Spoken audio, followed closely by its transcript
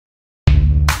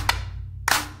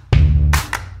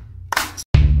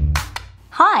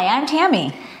Hi, I'm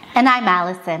Tammy. And I'm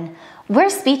Allison. We're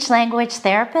speech-language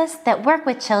therapists that work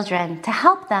with children to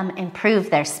help them improve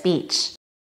their speech.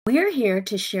 We're here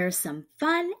to share some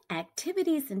fun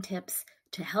activities and tips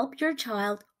to help your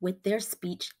child with their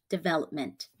speech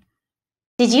development.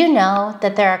 Did you know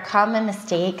that there are common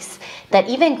mistakes that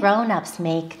even grown-ups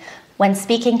make when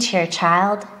speaking to your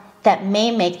child that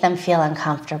may make them feel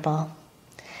uncomfortable?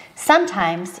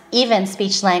 Sometimes, even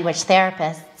speech-language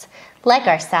therapists, like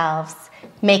ourselves,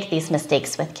 make these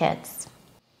mistakes with kids.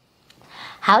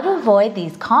 How to avoid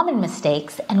these common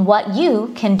mistakes and what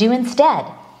you can do instead.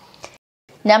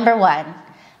 Number 1,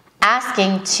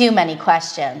 asking too many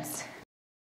questions.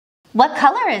 What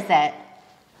color is it?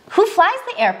 Who flies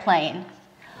the airplane?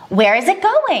 Where is it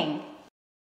going?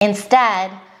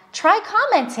 Instead, try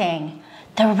commenting.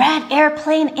 The red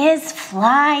airplane is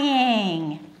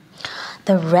flying.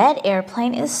 The red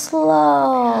airplane is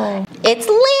slow. It's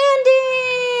landing!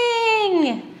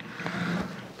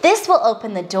 This will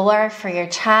open the door for your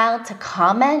child to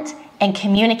comment and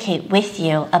communicate with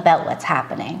you about what's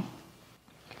happening.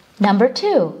 Number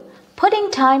 2,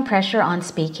 putting time pressure on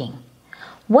speaking.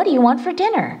 What do you want for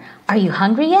dinner? Are you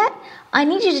hungry yet? I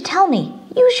need you to tell me.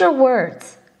 Use your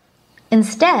words.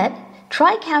 Instead,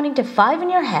 try counting to 5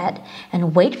 in your head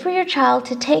and wait for your child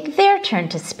to take their turn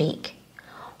to speak.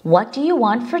 What do you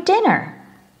want for dinner?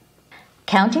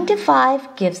 Counting to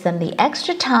 5 gives them the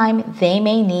extra time they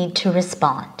may need to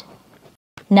respond.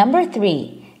 Number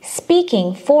 3,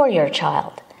 speaking for your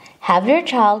child. Have your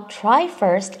child try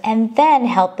first and then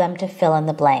help them to fill in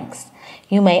the blanks.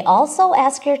 You may also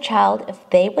ask your child if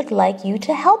they would like you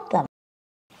to help them.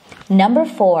 Number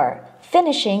 4,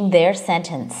 finishing their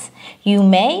sentence. You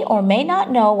may or may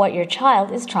not know what your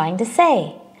child is trying to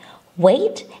say.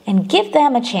 Wait and give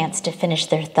them a chance to finish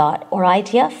their thought or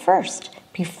idea first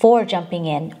before jumping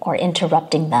in or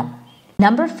interrupting them.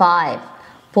 Number 5,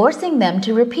 forcing them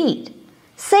to repeat.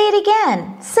 Say it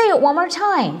again. Say it one more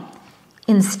time.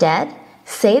 Instead,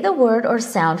 say the word or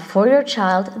sound for your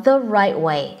child the right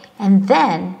way and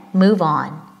then move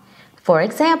on. For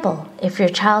example, if your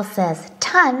child says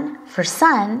ton for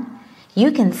sun,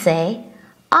 you can say,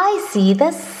 I see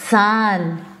the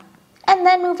sun, and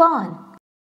then move on.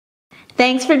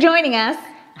 Thanks for joining us.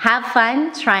 Have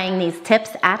fun trying these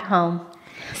tips at home.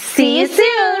 See you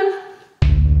soon!